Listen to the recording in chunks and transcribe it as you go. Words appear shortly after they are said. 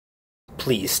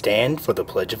Please stand for the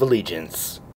Pledge of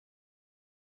Allegiance.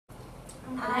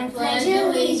 I pledge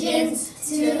allegiance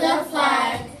to the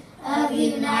flag of the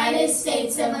United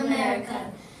States of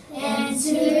America and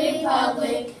to the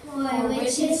republic for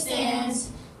which it stands,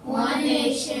 one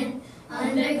nation,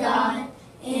 under God,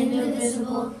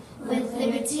 indivisible, with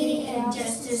liberty and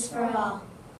justice for all.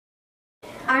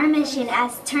 Our mission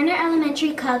as Turner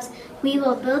Elementary Cubs, we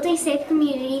will build a safe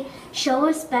community, show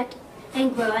respect,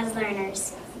 and grow as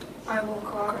learners. I will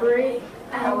cooperate,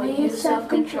 I will use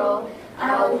self-control,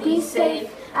 I will be safe,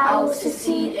 I will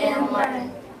succeed and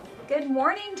learn. Good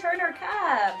morning, Turner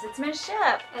Cubs. It's Miss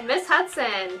Ship and Miss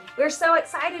Hudson. We're so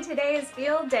excited. Today is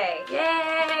Field Day.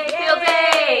 Yay! Field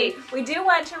Day! We do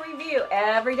want to review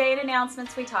every day in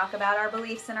announcements. We talk about our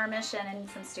beliefs and our mission, and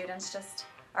some students just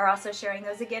are also sharing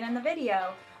those again in the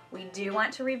video. We do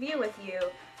want to review with you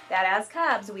that as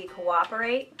Cubs, we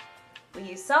cooperate, we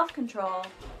use self-control,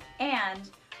 and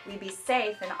we be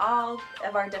safe in all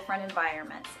of our different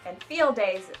environments. And Field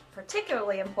Day is a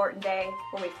particularly important day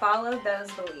where we follow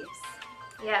those beliefs.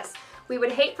 Yes, we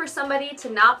would hate for somebody to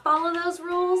not follow those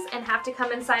rules and have to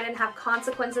come inside and have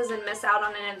consequences and miss out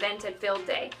on an event at Field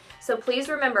Day. So please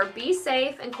remember, be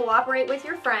safe and cooperate with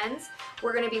your friends.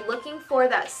 We're going to be looking for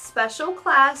that special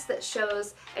class that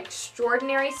shows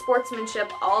extraordinary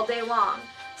sportsmanship all day long.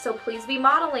 So please be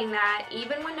modeling that.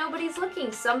 Even when nobody's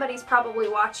looking, somebody's probably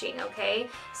watching, okay?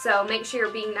 So make sure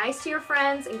you're being nice to your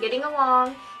friends and getting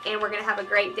along, and we're going to have a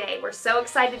great day. We're so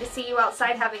excited to see you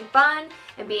outside having fun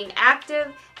and being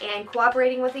active and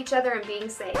cooperating with each other and being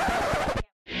safe.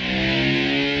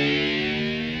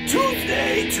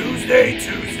 Tuesday.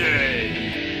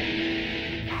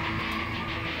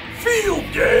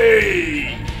 Field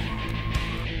Day!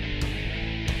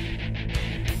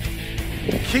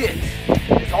 Kids,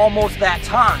 it's almost that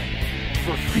time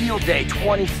for Field Day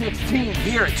 2016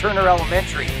 here at Turner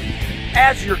Elementary.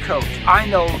 As your coach, I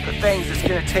know the things it's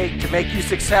going to take to make you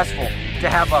successful, to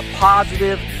have a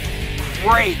positive,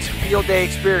 great Field Day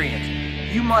experience.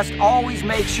 You must always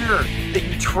make sure that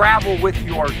you travel with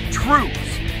your troops,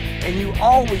 and you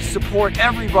always support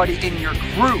everybody in your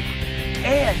group.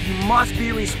 And you must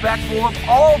be respectful of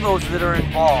all those that are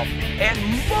involved. And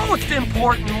most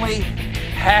importantly,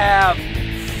 have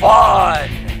fun,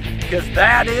 because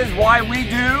that is why we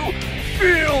do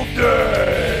Field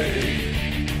Day!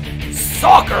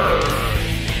 Soccer!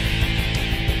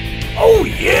 Oh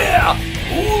yeah!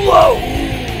 Hula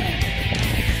hoop!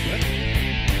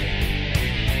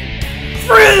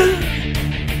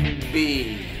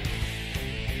 Frisbee!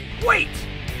 Wait!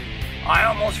 I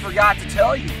almost forgot to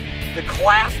tell you, the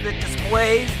class that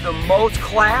displays the most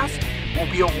class will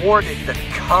be awarded the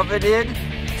coveted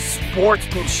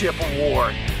Sportsmanship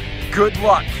Award. Good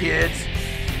luck, kids.